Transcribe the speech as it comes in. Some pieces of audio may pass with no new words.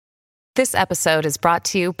This episode is brought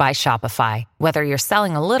to you by Shopify. Whether you're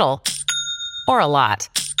selling a little or a lot,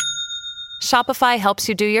 Shopify helps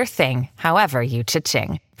you do your thing, however you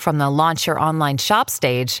cha-ching. From the launch your online shop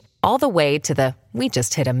stage, all the way to the we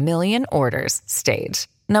just hit 1 million orders stage.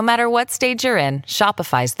 No matter what stage you're in,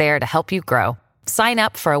 Shopify's there to help you grow. Sign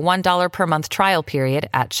up for a $1 per month trial period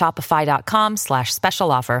at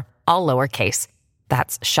shopify.com/special offer, all lowercase.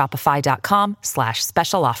 That's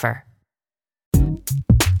shopify.com/special offer.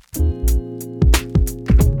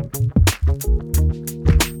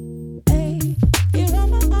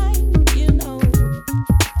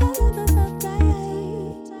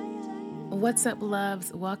 What's up,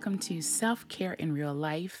 loves? Welcome to Self-Care in Real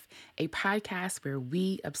Life, a podcast where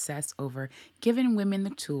we obsess over giving women the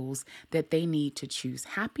tools that they need to choose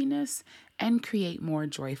happiness and create more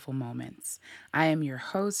joyful moments. I am your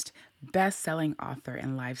host, best-selling author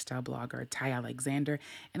and lifestyle blogger, Ty Alexander,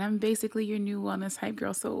 and I'm basically your new wellness hype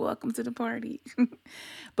girl, so welcome to the party.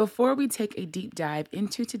 Before we take a deep dive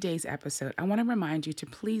into today's episode, I want to remind you to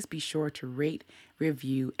please be sure to rate,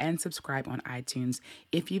 review, and subscribe on iTunes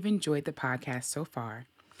if you've enjoyed the podcast so far.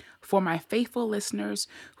 For my faithful listeners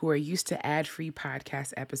who are used to ad-free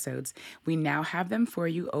podcast episodes, we now have them for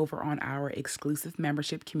you over on our exclusive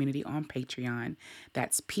membership community on Patreon.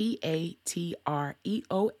 That's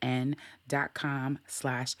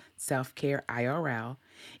patreon.com/selfcareirl.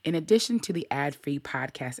 In addition to the ad-free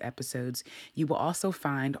podcast episodes, you will also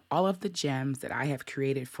find all of the gems that I have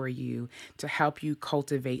created for you to help you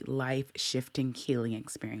cultivate life-shifting healing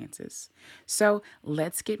experiences. So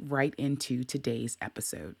let's get right into today's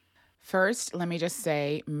episode. First, let me just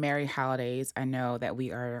say Merry Holidays. I know that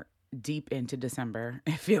we are deep into December.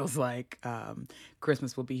 It feels like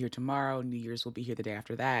Christmas will be here tomorrow, New Year's will be here the day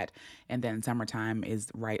after that, and then summertime is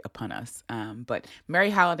right upon us. But Merry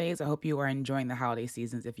Holidays. I hope you are enjoying the holiday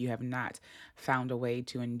seasons. If you have not found a way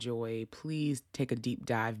to enjoy, please take a deep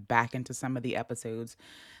dive back into some of the episodes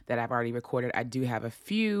that I've already recorded. I do have a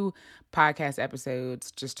few podcast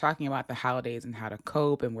episodes just talking about the holidays and how to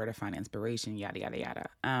cope and where to find inspiration, yada, yada, yada.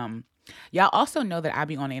 Y'all also know that I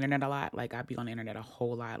be on the internet a lot. Like, I be on the internet a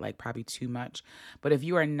whole lot, like probably too much. But if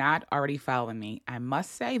you are not already following me, I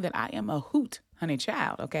must say that I am a hoot, honey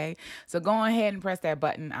child, okay? So go ahead and press that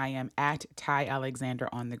button. I am at Ty Alexander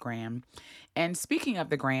on the gram. And speaking of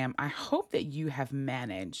the gram, I hope that you have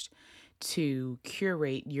managed to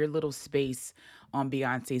curate your little space on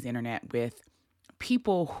Beyonce's internet with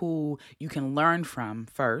people who you can learn from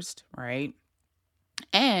first, right?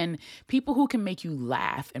 And people who can make you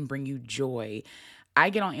laugh and bring you joy. I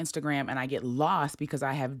get on Instagram and I get lost because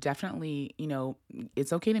I have definitely,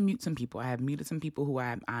 it's okay to mute some people. I have muted some people who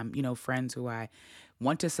I'm friends who I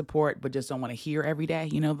want to support but just don't want to hear every day.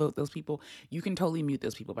 Those people, you can totally mute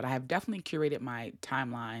those people. But I have definitely curated my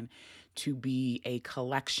timeline to be a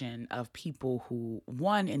collection of people who,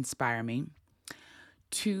 one, inspire me,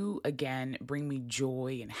 two, again, bring me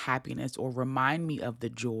joy and happiness or remind me of the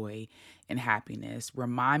joy and happiness,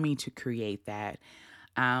 remind me to create that.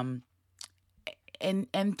 And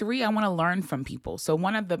three, I want to learn from people. So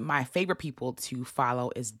one of my favorite people to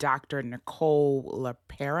follow is Dr. Nicole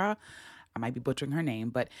LaPera. I might be butchering her name,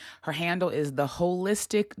 but her handle is the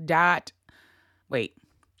holistic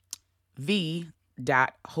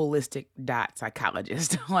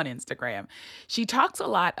psychologist on Instagram. She talks a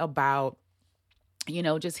lot about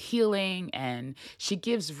just healing, and she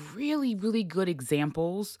gives really, really good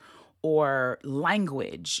examples or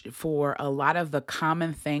language for a lot of the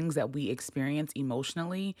common things that we experience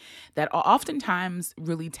emotionally that are oftentimes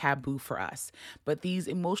really taboo for us. But these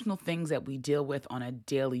emotional things that we deal with on a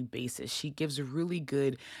daily basis, she gives really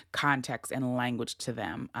good context and language to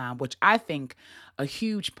them, which I think a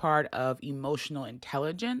huge part of emotional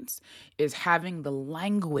intelligence is having the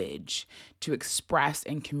language to express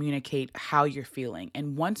and communicate how you're feeling.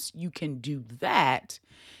 And once you can do that,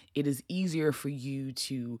 it is easier for you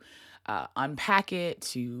to unpack it,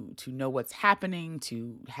 to know what's happening,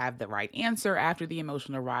 to have the right answer after the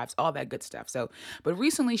emotion arrives, all that good stuff. But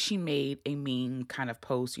recently she made a meme kind of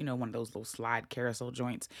post, one of those little slide carousel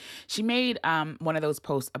joints. She made one of those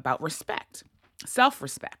posts about respect,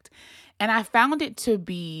 self-respect. And I found it to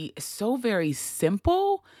be so very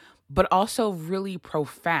simple, but also really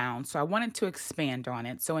profound. So I wanted to expand on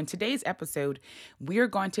it. So in today's episode, we're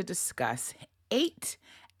going to discuss 8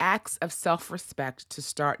 acts of self-respect to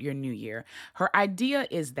start your new year. Her idea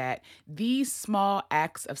is that these small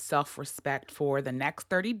acts of self-respect for the next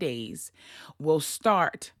 30 days will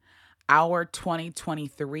start our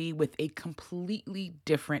 2023 with a completely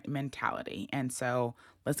different mentality. And so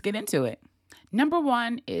let's get into it. Number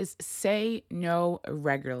one is say no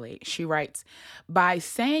regularly. She writes, by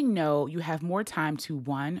saying no, you have more time to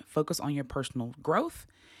one, focus on your personal growth.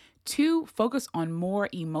 Two, focus on more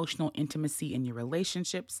emotional intimacy in your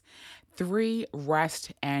relationships. Three,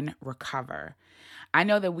 rest and recover. I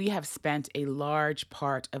know that we have spent a large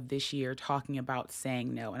part of this year talking about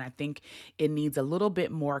saying no, and I think it needs a little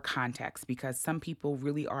bit more context because some people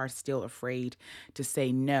really are still afraid to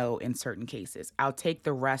say no in certain cases. I'll take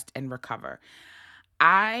the rest and recover.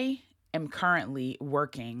 I am currently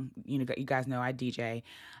working, you guys know I DJ.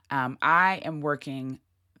 I am working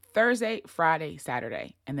Thursday, Friday,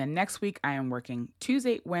 Saturday. And then next week, I am working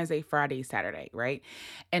Tuesday, Wednesday, Friday, Saturday, right?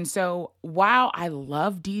 And so while I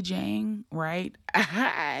love DJing, right,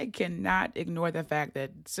 I cannot ignore the fact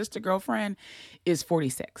that Sister Girlfriend is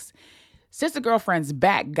 46. Sister Girlfriend's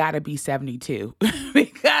back gotta be 72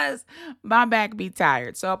 because my back be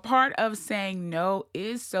tired. So a part of saying no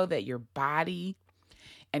is so that your body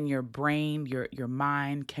and your brain, your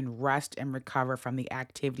mind can rest and recover from the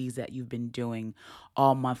activities that you've been doing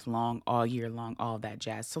all month long, all year long, all that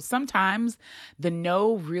jazz. So sometimes the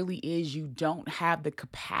no really is you don't have the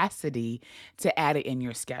capacity to add it in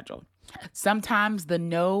your schedule. Sometimes the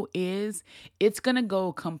no is it's going to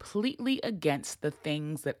go completely against the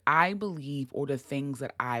things that I believe or the things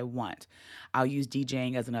that I want. I'll use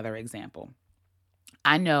DJing as another example.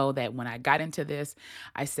 I know that when I got into this,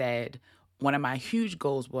 I said, one of my huge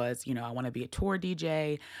goals was, I want to be a tour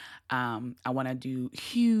DJ. I want to do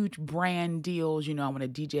huge brand deals. I want to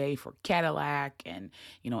DJ for Cadillac and,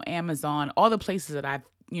 Amazon, all the places that I've,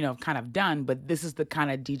 kind of done. But this is the kind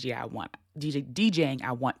of DJing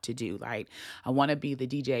I want to do, right? I want to be the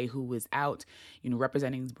DJ who is out,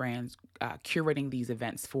 representing these brands, curating these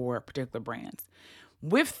events for particular brands.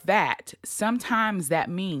 With that, sometimes that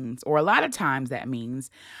means, or a lot of times that means,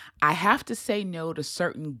 I have to say no to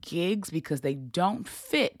certain gigs because they don't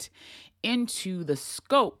fit into the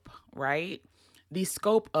scope, right? The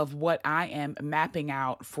scope of what I am mapping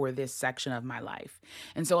out for this section of my life.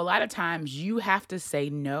 And so a lot of times you have to say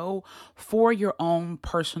no for your own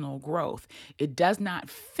personal growth. It does not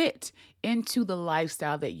fit into the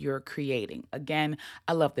lifestyle that you're creating. Again,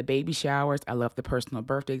 I love the baby showers. I love the personal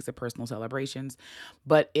birthdays, the personal celebrations.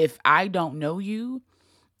 But if I don't know you,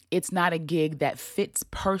 it's not a gig that fits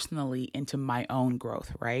personally into my own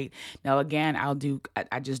growth, right? Now, again,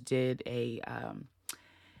 I just did a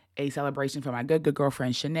celebration for my good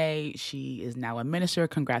girlfriend, Shanae. She is now a minister.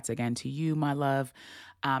 Congrats again to you, my love.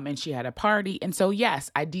 And she had a party. And so,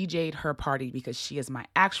 yes, I DJ'd her party because she is my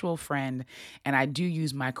actual friend. And I do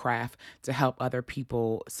use my craft to help other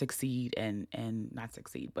people succeed and not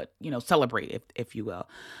succeed, but, celebrate, if you will.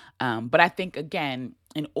 But I think, again,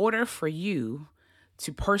 in order for you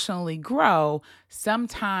to personally grow,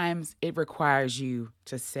 sometimes it requires you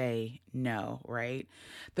to say no, right?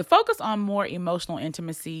 The focus on more emotional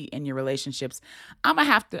intimacy in your relationships, I'm going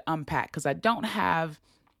to have to unpack because I don't have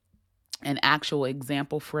an actual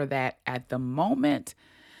example for that at the moment.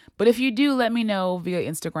 But if you do, let me know via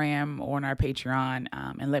Instagram or on our Patreon,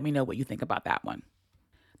 and let me know what you think about that one.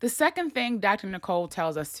 The second thing Dr. Nicole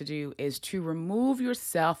tells us to do is to remove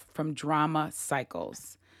yourself from drama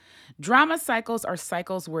cycles. Drama cycles are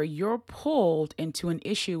cycles where you're pulled into an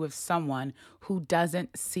issue with someone who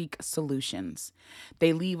doesn't seek solutions.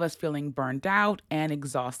 They leave us feeling burned out and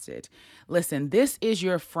exhausted. Listen, this is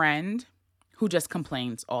your friend who just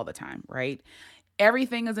complains all the time, right?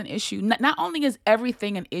 Everything is an issue. Not only is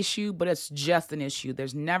everything an issue, but it's just an issue.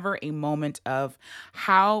 There's never a moment of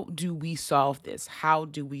how do we solve this? How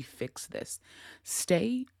do we fix this?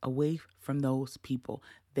 Stay away from those people.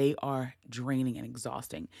 They are draining and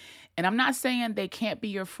exhausting. And I'm not saying they can't be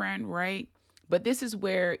your friend, right? But this is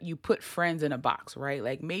where you put friends in a box, right?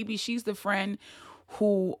 Like maybe she's the friend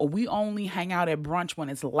who we only hang out at brunch when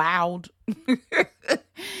it's loud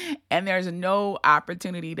and there's no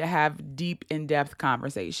opportunity to have deep, in-depth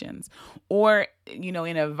conversations. Or, in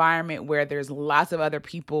an environment where there's lots of other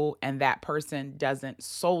people and that person doesn't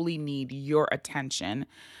solely need your attention.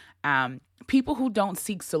 People who don't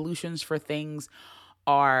seek solutions for things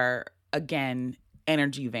are, again,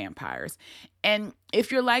 energy vampires. And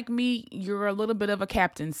if you're like me, you're a little bit of a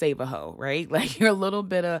Captain Save-A-Ho, right? Like you're a little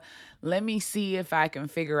bit of, let me see if I can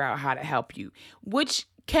figure out how to help you, which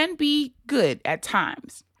can be good at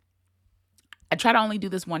times. I try to only do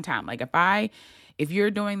this one time. Like if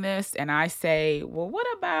you're doing this and I say, well, what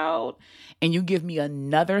about, and you give me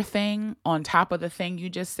another thing on top of the thing you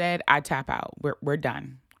just said, I tap out. We're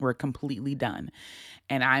done. We're completely done.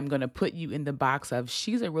 And I'm going to put you in the box of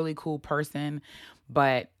she's a really cool person,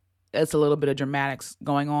 but it's a little bit of dramatics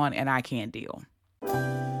going on and I can't deal.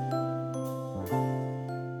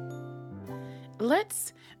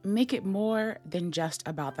 Let's make it more than just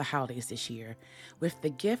about the holidays this year with the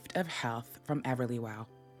gift of health from Everlywell.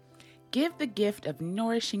 Give the gift of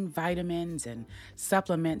nourishing vitamins and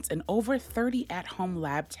supplements and over 30 at home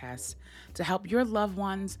lab tests to help your loved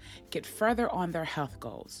ones get further on their health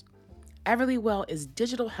goals. Everlywell is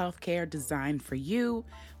digital healthcare designed for you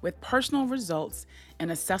with personal results and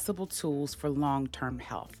accessible tools for long term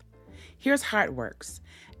health. Here's how it works.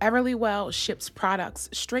 Everlywell ships products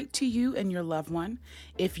straight to you and your loved one.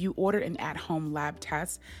 If you order an at home lab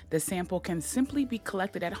test, the sample can simply be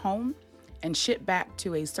collected at home and shipped back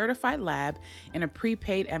to a certified lab in a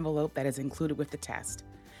prepaid envelope that is included with the test.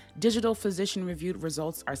 Digital physician-reviewed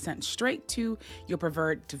results are sent straight to your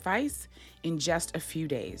preferred device in just a few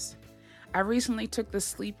days. I recently took the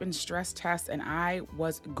sleep and stress test, and I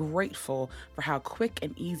was grateful for how quick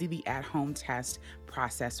and easy the at-home test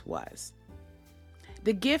process was.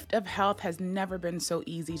 The gift of health has never been so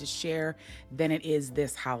easy to share than it is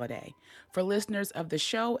this holiday. For listeners of the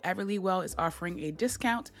show, Everlywell is offering a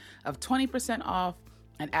discount of 20% off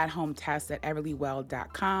an at-home test at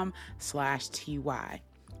everlywell.com/TY.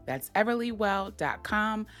 That's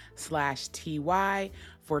everlywell.com/TY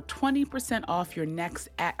for 20% off your next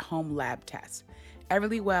at-home lab test.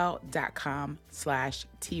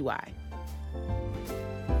 everlywell.com/TY.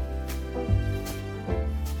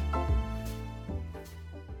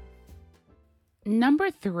 Number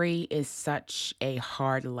 3 is such a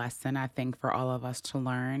hard lesson, I think, for all of us to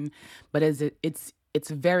learn, but it's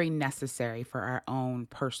very necessary for our own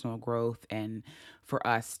personal growth and for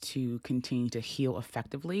us to continue to heal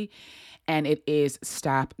effectively. And it is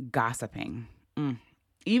stop gossiping.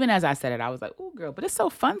 Even as I said it, I was like, "Oh, girl," but it's so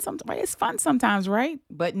fun sometimes. Right? It's fun sometimes, right?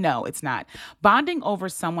 But no, it's not. Bonding over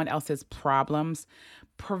someone else's problems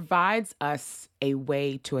provides us a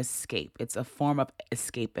way to escape. It's a form of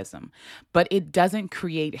escapism, but it doesn't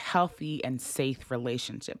create healthy and safe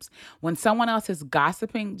relationships. When someone else is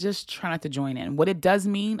gossiping, just try not to join in. What it does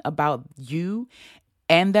mean about you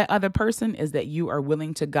and that other person is that you are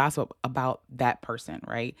willing to gossip about that person,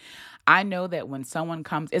 right? I know that when someone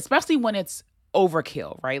comes, especially when it's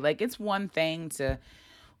overkill, right? Like it's one thing to,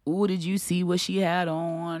 "Ooh, did you see what she had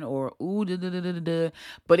on?" Or "Ooh, da da da da da da."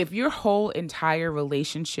 But if your whole entire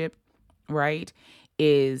relationship, right,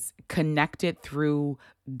 is connected through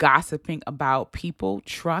gossiping about people,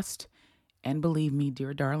 trust and believe me,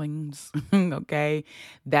 dear darlings, okay,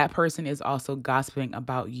 that person is also gossiping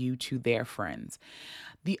about you to their friends.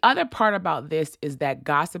 The other part about this is that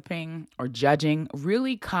gossiping or judging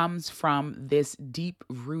really comes from this deep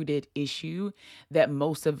rooted issue that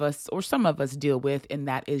most of us or some of us deal with, and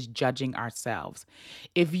that is judging ourselves.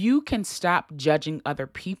 If you can stop judging other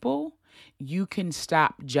people, you can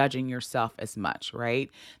stop judging yourself as much,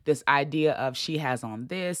 right? This idea of she has on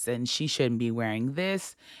this and she shouldn't be wearing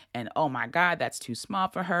this, and oh my God, that's too small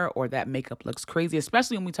for her, or that makeup looks crazy,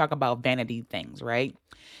 especially when we talk about vanity things, right?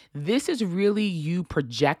 This is really you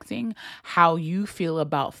projecting how you feel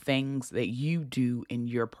about things that you do in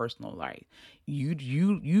your personal life.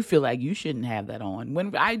 You feel like you shouldn't have that on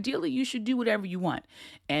when ideally you should do whatever you want.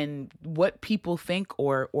 And what people think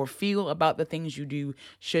or feel about the things you do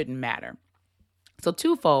shouldn't matter. So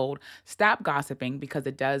twofold, stop gossiping because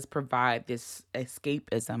it does provide this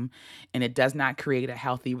escapism and it does not create a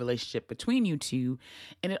healthy relationship between you two.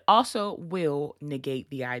 And it also will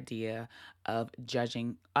negate the idea of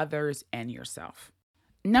judging others and yourself.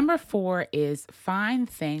 Number 4 is find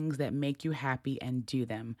things that make you happy and do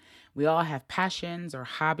them. We all have passions or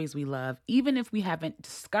hobbies we love, even if we haven't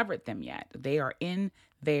discovered them yet. They are in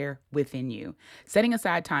there within you. Setting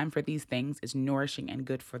aside time for these things is nourishing and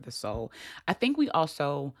good for the soul. I think we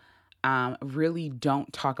also really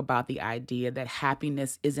don't talk about the idea that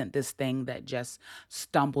happiness isn't this thing that just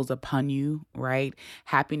stumbles upon you, right?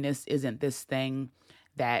 Happiness isn't this thing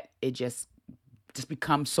that it just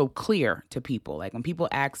becomes so clear to people. Like when people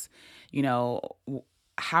ask,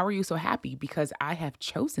 how are you so happy? Because I have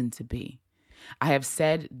chosen to be. I have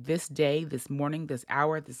said this day, this morning, this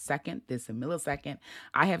hour, this second, this a millisecond,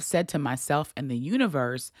 I have said to myself and the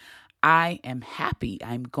universe, I am happy.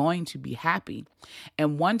 I'm going to be happy.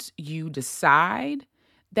 And once you decide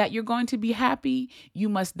that you're going to be happy, you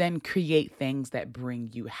must then create things that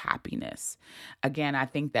bring you happiness. Again, I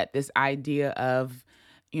think that this idea of,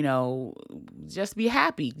 just be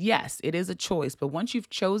happy. Yes, it is a choice. But once you've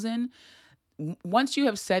chosen, once you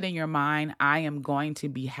have said in your mind, I am going to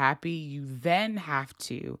be happy, you then have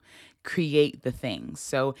to create the things.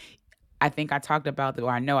 So I think I talked about,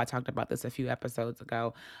 or I know I talked about this a few episodes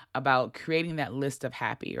ago, about creating that list of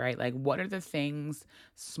happy, right? Like what are the things,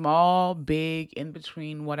 small, big, in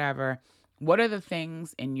between, whatever, What are the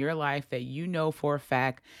things in your life that you know for a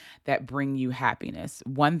fact that bring you happiness?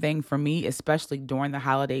 One thing for me, especially during the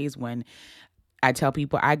holidays when I tell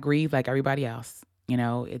people I grieve like everybody else.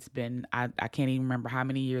 It's been, I can't even remember how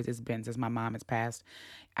many years it's been since my mom has passed.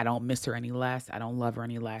 I don't miss her any less. I don't love her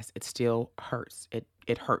any less. It still hurts.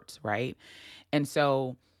 It hurts, right? And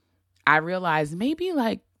so I realized maybe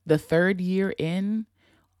like the third year in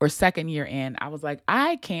or second year in, I was like,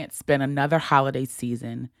 I can't spend another holiday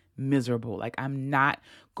season miserable. Like, I'm not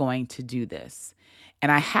going to do this.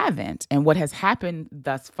 And I haven't. And what has happened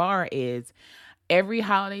thus far is every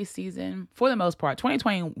holiday season, for the most part,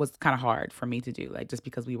 2020 was kind of hard for me to do, like just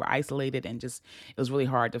because we were isolated and just it was really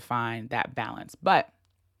hard to find that balance. But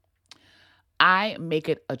I make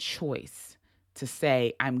it a choice to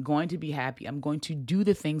say, I'm going to be happy. I'm going to do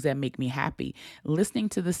the things that make me happy. Listening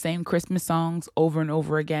to the same Christmas songs over and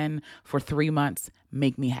over again for 3 months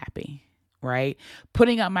make me happy, right?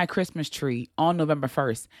 Putting up my Christmas tree on November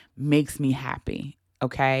 1st makes me happy.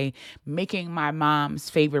 Okay. Making my mom's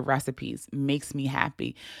favorite recipes makes me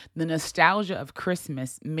happy. The nostalgia of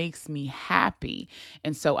Christmas makes me happy.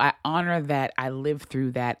 And so I honor that, I live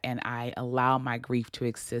through that, and I allow my grief to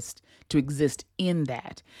exist in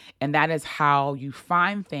that. And that is how you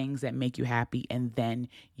find things that make you happy and then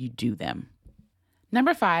you do them.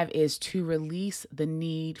 Number 5 is to release the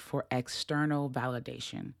need for external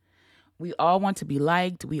validation. We all want to be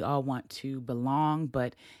liked, we all want to belong,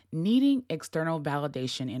 but needing external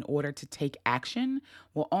validation in order to take action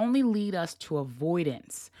will only lead us to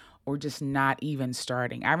avoidance or just not even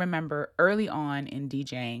starting. I remember early on in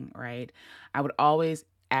DJing, right? I would always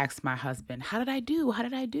ask my husband, how did I do? How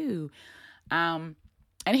did I do? And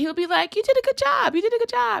he would be like, you did a good job. You did a good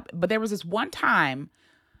job. But there was this one time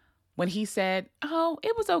when he said, oh,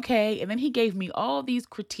 it was okay. And then he gave me all these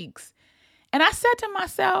critiques. And I said to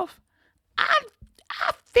myself,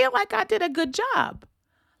 I feel like I did a good job.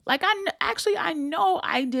 Like I know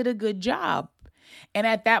I did a good job. And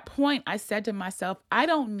at that point, I said to myself, I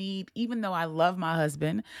don't need, even though I love my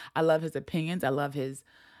husband, I love his opinions, I love his,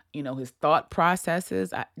 his thought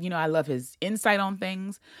processes, I love his insight on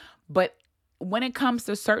things. But when it comes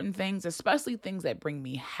to certain things, especially things that bring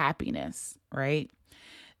me happiness, right?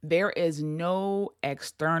 There is no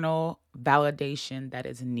external validation that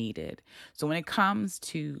is needed. So when it comes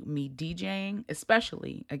to me DJing,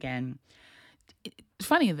 especially, again, it's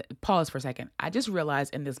funny, pause for a second. I just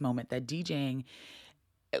realized in this moment that DJing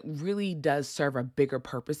really does serve a bigger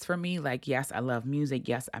purpose for me. Like, yes, I love music.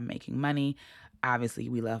 Yes, I'm making money. Obviously,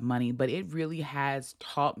 we love money, but it really has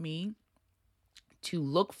taught me to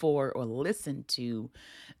look for or listen to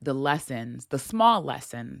the lessons, the small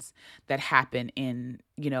lessons that happen in,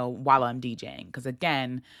 while I'm DJing. Because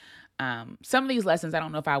again, some of these lessons, I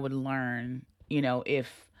don't know if I would learn,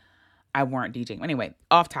 if I weren't DJing. Anyway,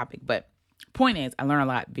 off topic, but point is, I learn a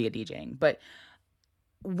lot via DJing. But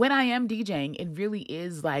when I am DJing, it really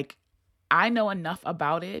is like, I know enough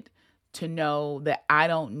about it to know that I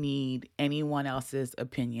don't need anyone else's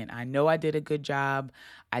opinion. I know I did a good job.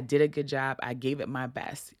 I did a good job. I gave it my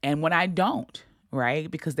best. And when I don't,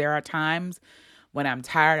 right? Because there are times when I'm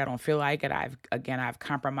tired, I don't feel like it. I've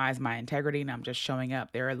compromised my integrity and I'm just showing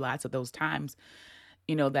up. There are lots of those times,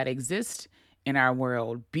 that exist in our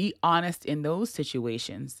world. Be honest in those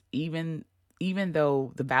situations, even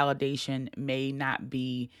though the validation may not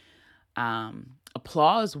be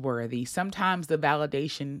applause worthy. Sometimes the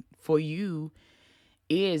validation for you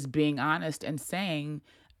is being honest and saying,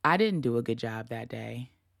 I didn't do a good job that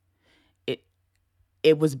day.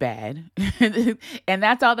 It was bad. And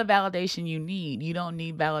that's all the validation you need. You don't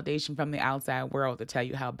need validation from the outside world to tell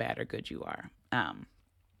you how bad or good you are.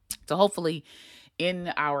 So hopefully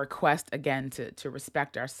in our quest, again, to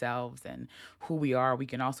respect ourselves and who we are, we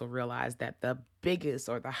can also realize that the biggest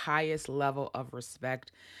or the highest level of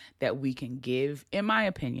respect that we can give, in my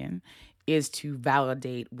opinion, is to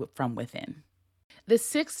validate from within. The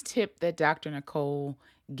 6th tip that Dr. Nicole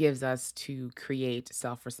gives us to create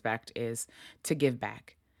self-respect is to give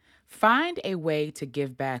back. Find a way to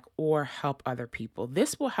give back or help other people.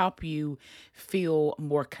 This will help you feel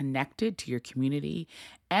more connected to your community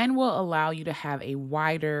and will allow you to have a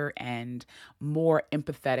wider and more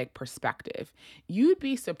empathetic perspective. You'd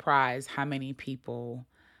be surprised how many people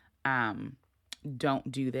don't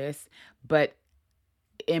do this, but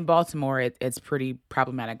in Baltimore, it's pretty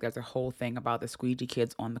problematic. There's a whole thing about the squeegee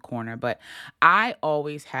kids on the corner, but I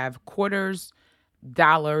always have quarters,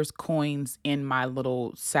 dollars, coins in my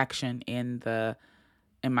little section in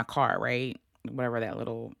my car, right? Whatever that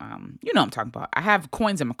little, what I'm talking about. I have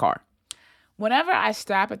coins in my car. Whenever I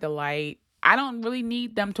stop at the light I don't really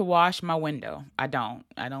need them to wash my window. I don't.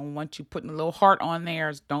 I don't want you putting a little heart on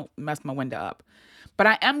there. Don't mess my window up. But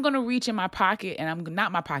I am going to reach in my pocket, and I'm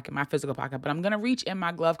not my pocket, my physical pocket, but I'm going to reach in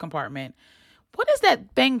my glove compartment. What is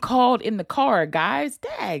that thing called in the car, guys?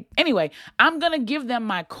 Dag. Anyway, I'm going to give them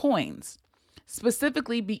my coins.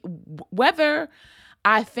 Specifically, whether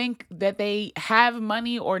I think that they have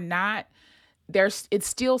money or not, it's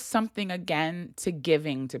still something, again, to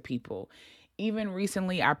giving to people. Even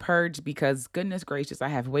recently, I purged because, goodness gracious, I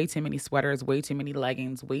have way too many sweaters, way too many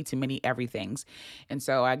leggings, way too many everythings. And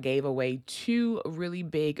so I gave away 2 really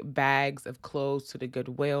big bags of clothes to the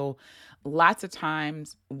Goodwill. Lots of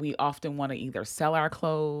times we often want to either sell our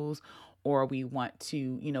clothes or we want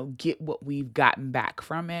to, get what we've gotten back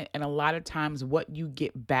from it. And a lot of times what you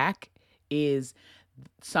get back is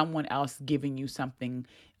someone else giving you something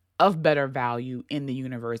of better value in the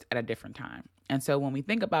universe at a different time. And so when we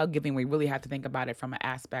think about giving, we really have to think about it from an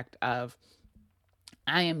aspect of,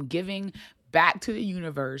 I am giving back to the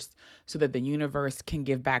universe so that the universe can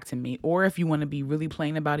give back to me. Or if you want to be really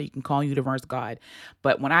plain about it, you can call universe God.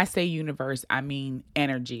 But when I say universe, I mean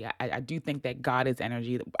energy. I do think that God is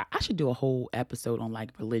energy. I should do a whole episode on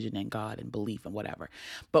like religion and God and belief and whatever.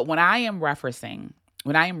 But when I am referencing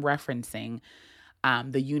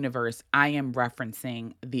the universe, I am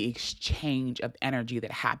referencing the exchange of energy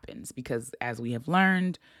that happens, because as we have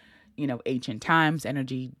learned, ancient times,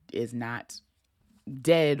 energy is not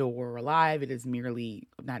dead or alive. It is merely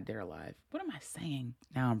not dead or alive. What am I saying?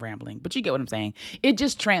 Now I'm rambling, but you get what I'm saying. It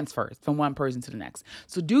just transfers from one person to the next.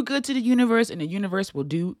 So do good to the universe and the universe will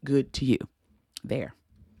do good to you. There.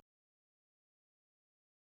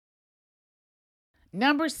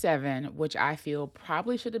 Number 7, which I feel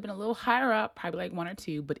probably should have been a little higher up, probably like 1 or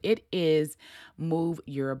 2, but it is move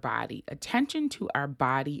your body. Attention to our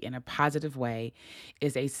body in a positive way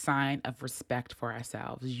is a sign of respect for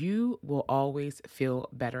ourselves. You will always feel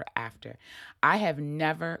better after. I have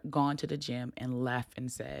never gone to the gym and left and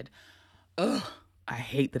said, ugh, I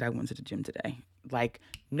hate that I went to the gym today. Like,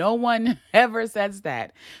 no one ever says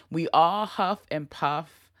that. We all huff and puff,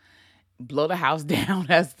 blow the house down,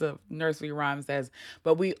 as the nursery rhyme says,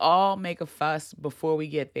 but we all make a fuss before we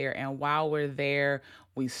get there. And while we're there,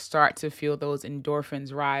 we start to feel those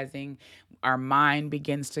endorphins rising. Our mind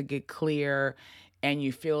begins to get clear and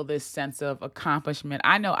you feel this sense of accomplishment.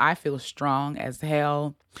 I know I feel strong as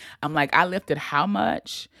hell. I'm like, I lifted how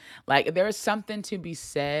much? Like, there's something to be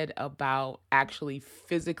said about actually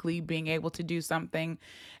physically being able to do something.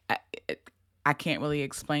 I can't really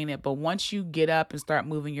explain it, but once you get up and start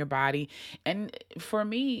moving your body, and for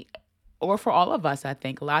me, or for all of us, I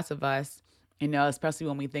think lots of us, especially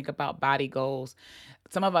when we think about body goals,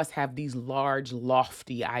 some of us have these large,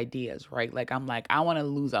 lofty ideas, right? Like, I'm like, I want to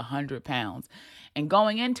lose 100 pounds. And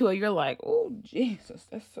going into it, you're like, oh, Jesus,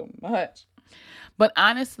 that's so much. But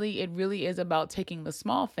honestly, it really is about taking the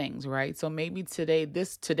small things, right? So maybe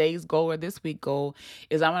today's goal or this week goal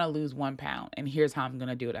is I'm going to lose 1 pound. And here's how I'm going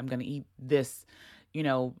to do it. I'm going to eat this,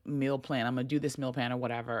 meal plan. I'm going to do this meal plan or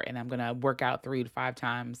whatever. And I'm going to work out 3 to 5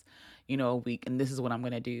 times, a week. And this is what I'm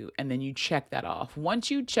going to do. And then you check that off.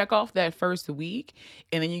 Once you check off that first week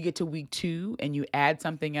and then you get to week 2 and you add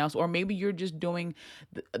something else, or maybe you're just doing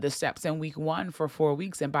the steps in week 1 for 4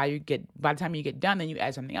 weeks. And by the time you get done, then you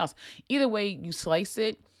add something else. Either way you slice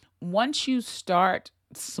it. Once you start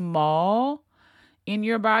small in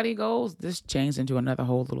your body goals, this changed into another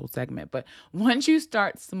whole little segment, but once you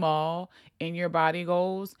start small in your body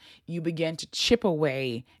goals, you begin to chip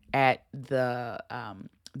away at the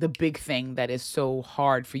big thing that is so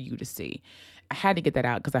hard for you to see. I had to get that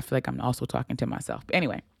out because I feel like I'm also talking to myself. But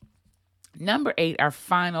anyway, number 8, our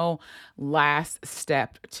final last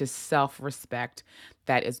step to self-respect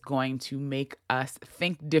that is going to make us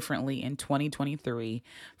think differently in 2023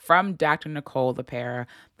 from Dr. Nicole LePera,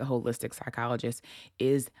 the holistic psychologist,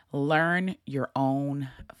 is learn your own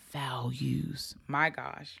values. My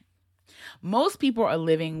gosh. Most people are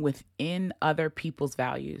living within other people's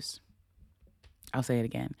values. I'll say it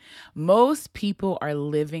again. Most people are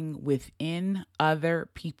living within other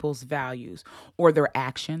people's values or their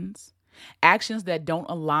actions that don't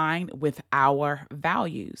align with our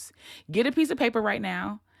values. Get a piece of paper right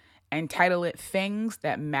now and title it Things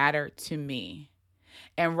That Matter to Me.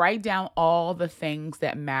 And write down all the things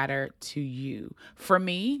that matter to you. For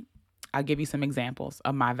me, I'll give you some examples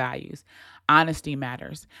of my values. Honesty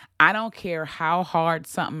matters. I don't care how hard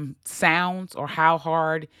something sounds or how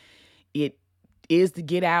hard it is to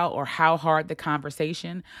get out or how hard the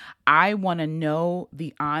conversation. I want to know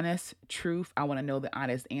the honest truth. I want to know the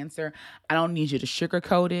honest answer. I don't need you to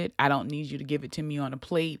sugarcoat it. I don't need you to give it to me on a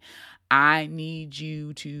plate. I need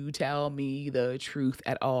you to tell me the truth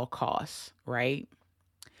at all costs, right?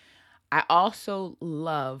 I also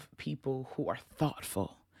love people who are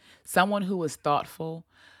thoughtful. Someone who is thoughtful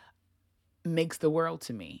makes the world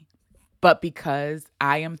to me. But because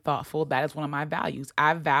I am thoughtful, that is one of my values.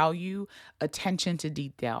 I value attention to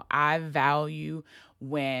detail. I value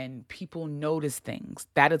when people notice things.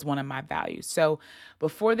 That is one of my values. So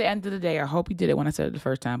before the end of the day, I hope you did it when I said it the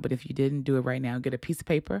first time, but if you didn't do it right now, get a piece of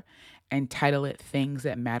paper and title it Things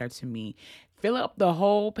That Matter to Me. Fill up the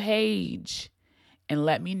whole page and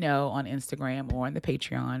let me know on Instagram or on the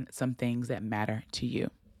Patreon some things that matter to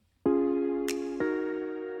you.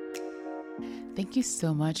 Thank you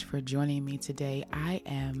so much for joining me today. I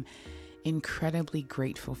am incredibly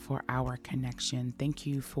grateful for our connection. Thank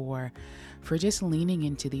you for just leaning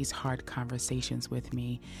into these hard conversations with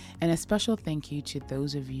me. And a special thank you to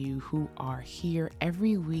those of you who are here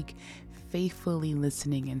every week faithfully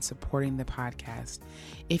listening and supporting the podcast.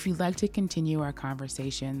 If you'd like to continue our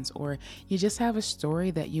conversations or you just have a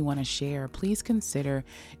story that you want to share, please consider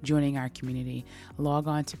joining our community. Log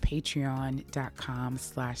on to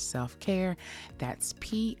patreon.com/selfcare. That's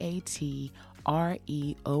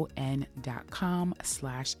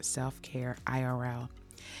patreon.com/selfcareIRL.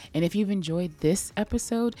 And if you've enjoyed this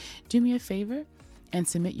episode, do me a favor and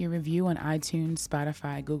submit your review on iTunes,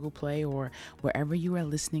 Spotify, Google Play, or wherever you are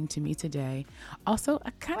listening to me today. Also,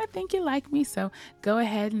 I kind of think you like me, so go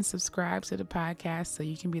ahead and subscribe to the podcast so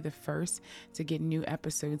you can be the first to get new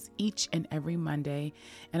episodes each and every Monday.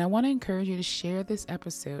 And I want to encourage you to share this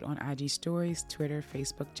episode on IG Stories, Twitter,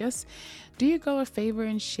 Facebook. Just do your girl a favor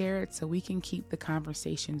and share it so we can keep the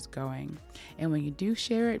conversations going. And when you do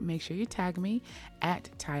share it, make sure you tag me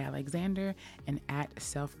at Ty Alexander and at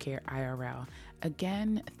SelfCareIRL.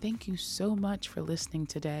 Again, thank you so much for listening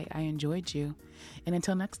today. I enjoyed you. And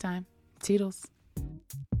until next time, toodles.